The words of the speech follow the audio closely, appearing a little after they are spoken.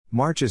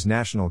March is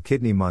National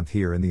Kidney Month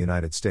here in the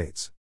United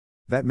States.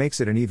 That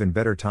makes it an even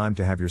better time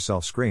to have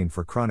yourself screened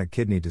for chronic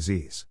kidney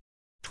disease.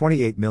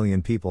 28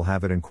 million people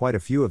have it and quite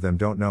a few of them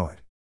don't know it.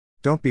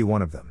 Don't be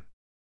one of them.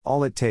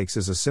 All it takes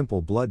is a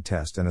simple blood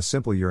test and a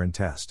simple urine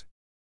test.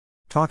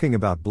 Talking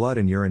about blood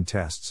and urine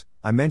tests,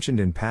 I mentioned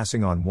in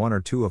passing on one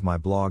or two of my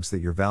blogs that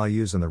your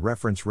values and the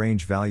reference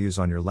range values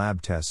on your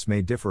lab tests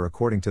may differ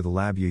according to the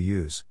lab you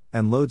use,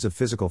 and loads of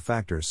physical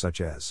factors such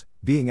as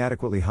being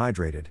adequately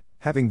hydrated,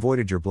 having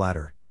voided your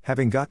bladder,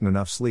 having gotten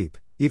enough sleep,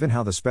 even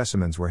how the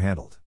specimens were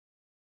handled.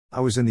 I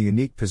was in the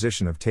unique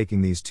position of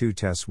taking these two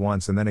tests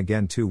once and then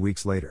again 2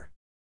 weeks later.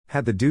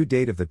 Had the due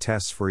date of the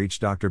tests for each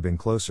doctor been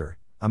closer,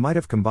 I might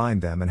have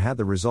combined them and had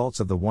the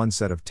results of the one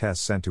set of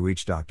tests sent to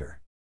each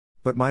doctor.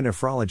 But my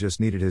nephrologist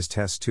needed his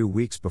tests 2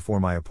 weeks before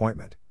my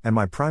appointment, and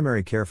my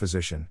primary care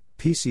physician,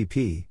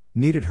 PCP,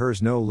 needed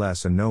hers no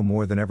less and no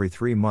more than every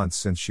 3 months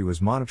since she was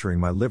monitoring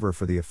my liver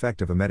for the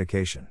effect of a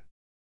medication.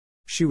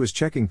 She was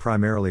checking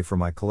primarily for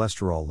my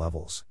cholesterol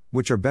levels,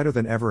 which are better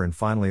than ever and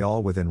finally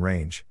all within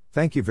range,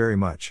 thank you very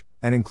much,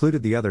 and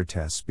included the other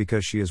tests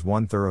because she is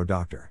one thorough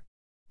doctor.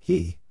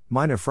 He,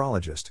 my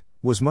nephrologist,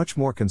 was much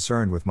more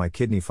concerned with my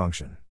kidney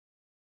function.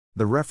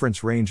 The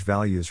reference range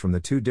values from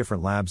the two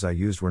different labs I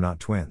used were not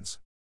twins.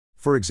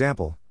 For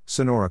example,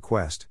 Sonora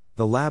Quest,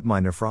 the lab my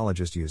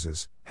nephrologist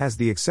uses, has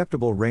the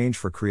acceptable range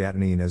for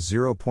creatinine as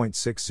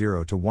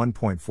 0.60 to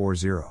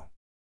 1.40.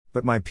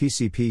 But my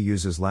PCP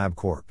uses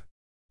LabCorp,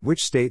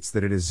 which states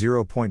that it is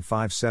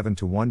 0.57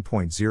 to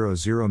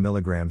 1.00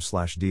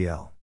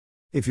 mg/dl.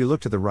 If you look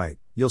to the right,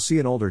 you'll see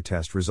an older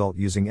test result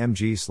using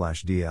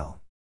mg/dl.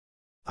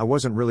 I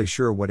wasn't really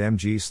sure what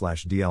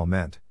mg/dl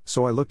meant,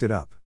 so I looked it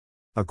up.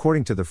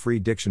 According to the free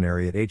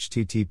dictionary at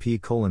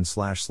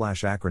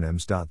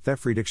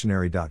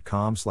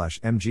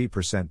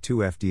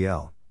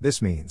http://acronyms.thefreedictionary.com/mg%2fdl,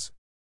 this means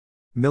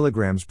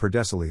milligrams per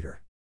deciliter.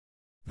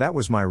 That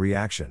was my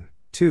reaction,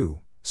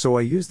 too, so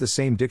I used the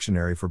same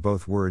dictionary for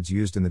both words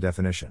used in the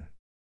definition.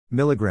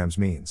 Milligrams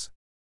means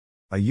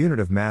a unit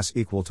of mass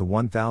equal to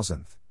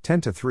 1,000th,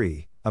 10 to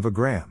 3, of a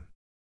gram,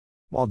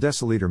 while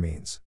deciliter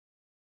means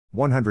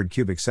 100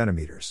 cubic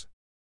centimeters.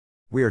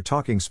 We are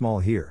talking small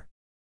here.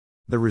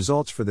 The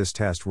results for this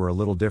test were a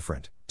little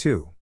different,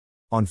 too.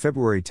 On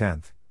February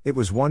 10th, it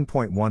was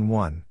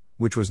 1.11,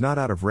 which was not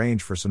out of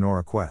range for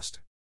Sonora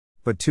Quest.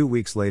 But 2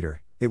 weeks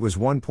later, it was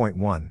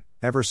 1.1,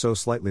 ever so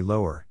slightly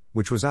lower,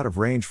 which was out of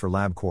range for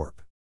LabCorp.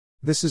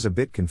 This is a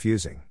bit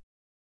confusing.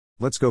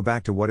 Let's go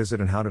back to what is it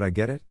and how did I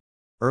get it?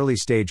 Early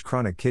stage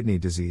chronic kidney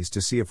disease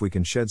to see if we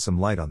can shed some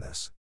light on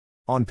this.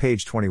 On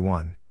page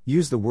 21,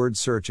 use the word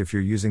search if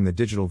you're using the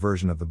digital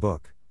version of the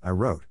book, I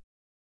wrote.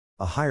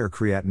 A higher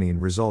creatinine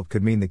result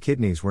could mean the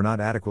kidneys were not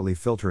adequately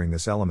filtering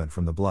this element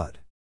from the blood.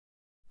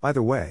 By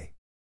the way,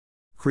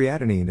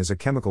 creatinine is a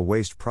chemical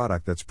waste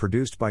product that's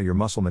produced by your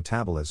muscle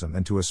metabolism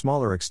and to a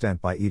smaller extent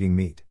by eating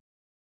meat.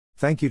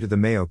 Thank you to the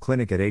Mayo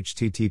Clinic at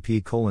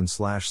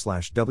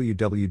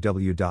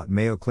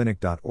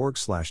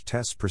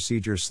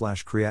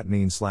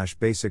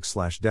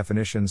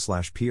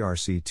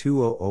http://www.mayoclinic.org/tests/procedures/creatinine/basics/definition/PRC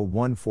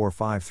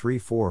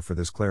 200145344 for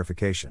this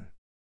clarification.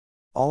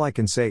 All I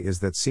can say is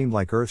that seemed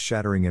like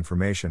earth-shattering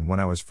information when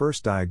I was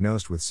first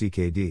diagnosed with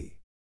CKD.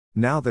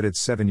 Now that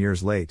it's 7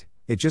 years late,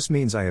 it just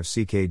means I have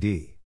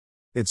CKD.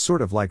 It's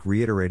sort of like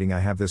reiterating I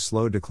have this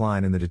slow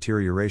decline in the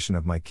deterioration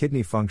of my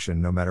kidney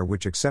function no matter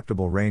which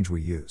acceptable range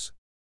we use.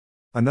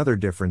 Another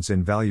difference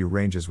in value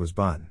ranges was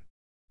BUN.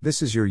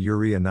 This is your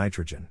urea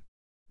nitrogen.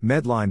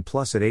 Medline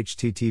Plus at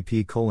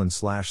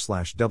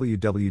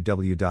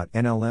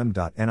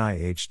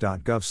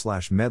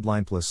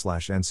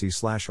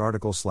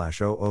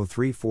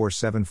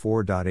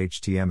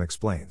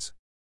explains.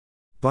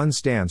 BUN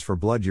stands for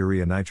blood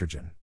urea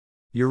nitrogen.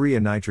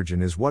 Urea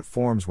nitrogen is what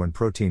forms when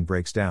protein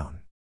breaks down.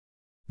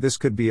 This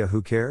could be a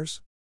who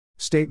cares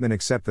statement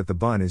except that the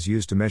BUN is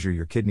used to measure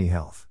your kidney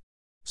health.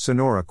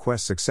 Sonora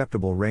Quest's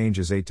acceptable range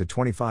is 8 to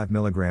 25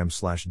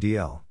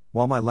 mg/dl,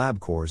 while my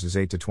LabCorp's is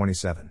 8 to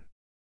 27.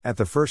 At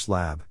the first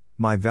lab,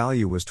 my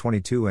value was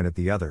 22 and at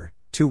the other,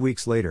 2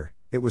 weeks later,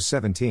 it was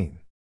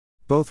 17.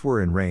 Both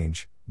were in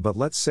range, but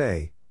let's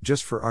say,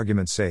 just for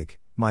argument's sake,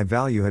 my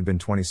value had been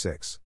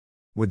 26.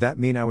 Would that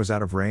mean I was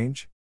out of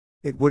range?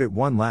 It would at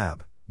one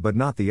lab, but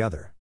not the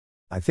other.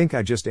 I think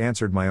I just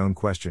answered my own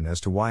question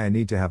as to why I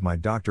need to have my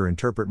doctor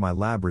interpret my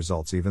lab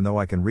results even though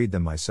I can read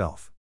them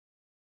myself.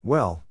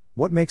 Well,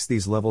 what makes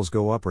these levels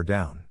go up or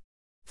down?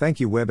 Thank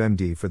you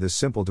WebMD for this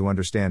simple to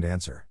understand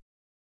answer.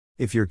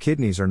 If your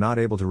kidneys are not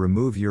able to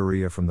remove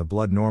urea from the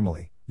blood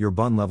normally, your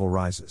BUN level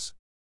rises.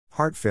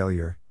 Heart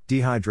failure,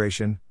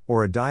 dehydration,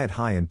 or a diet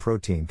high in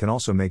protein can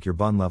also make your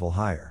BUN level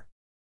higher.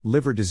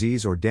 Liver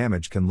disease or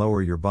damage can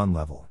lower your BUN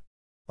level.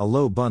 A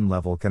low BUN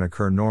level can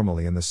occur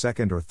normally in the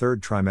second or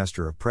third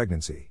trimester of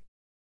pregnancy.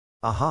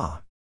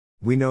 Aha!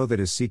 We know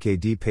that as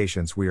CKD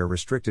patients we are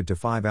restricted to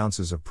 5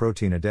 ounces of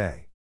protein a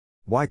day.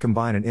 Why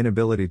combine an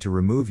inability to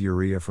remove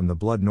urea from the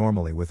blood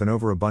normally with an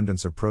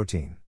overabundance of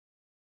protein?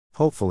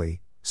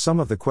 Hopefully, some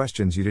of the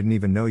questions you didn't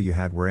even know you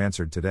had were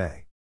answered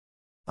today.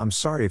 I'm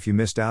sorry if you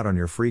missed out on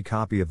your free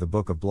copy of the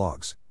Book of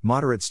Blogs,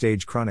 Moderate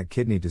Stage Chronic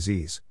Kidney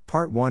Disease,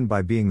 Part 1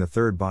 by being the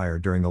third buyer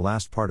during the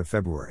last part of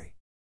February.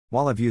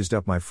 While I've used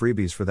up my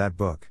freebies for that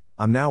book,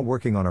 I'm now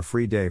working on a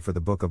free day for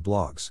the Book of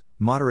Blogs,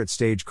 Moderate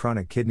Stage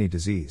Chronic Kidney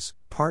Disease,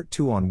 Part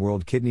 2 on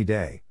World Kidney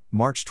Day,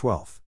 March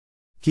 12th.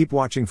 Keep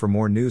watching for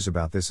more news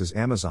about this as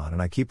Amazon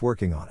and I keep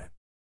working on it.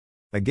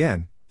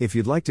 Again, if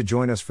you'd like to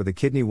join us for the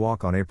Kidney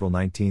Walk on April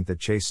 19th at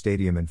Chase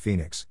Stadium in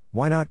Phoenix,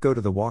 why not go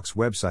to the walk's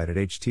website at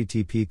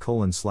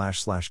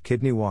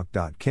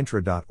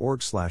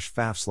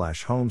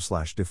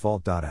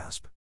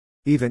http://kidneywalk.kintra.org/faf/home/default.asp.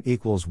 Even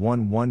equals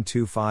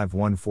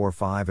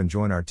 1125145 and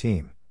join our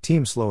team,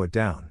 Team Slow It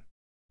Down.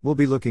 We'll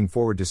be looking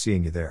forward to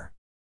seeing you there.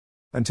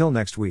 Until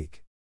next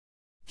week.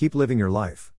 Keep living your life.